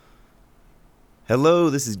Hello,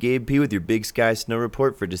 this is Gabe P. with your Big Sky Snow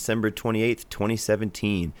Report for December 28th,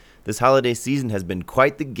 2017. This holiday season has been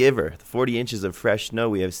quite the giver. The 40 inches of fresh snow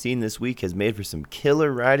we have seen this week has made for some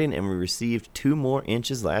killer riding, and we received 2 more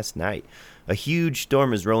inches last night. A huge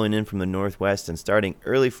storm is rolling in from the northwest, and starting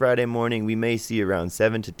early Friday morning, we may see around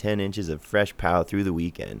 7 to 10 inches of fresh pow through the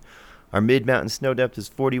weekend. Our mid-mountain snow depth is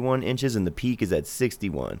 41 inches, and the peak is at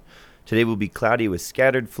 61. Today will be cloudy with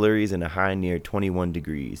scattered flurries and a high near 21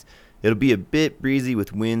 degrees. It'll be a bit breezy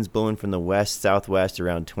with winds blowing from the west-southwest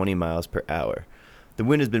around 20 miles per hour. The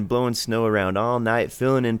wind has been blowing snow around all night,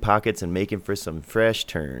 filling in pockets and making for some fresh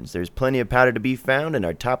turns. There's plenty of powder to be found, and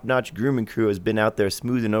our top-notch grooming crew has been out there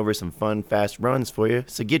smoothing over some fun, fast runs for you.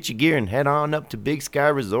 So get your gear and head on up to Big Sky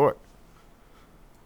Resort.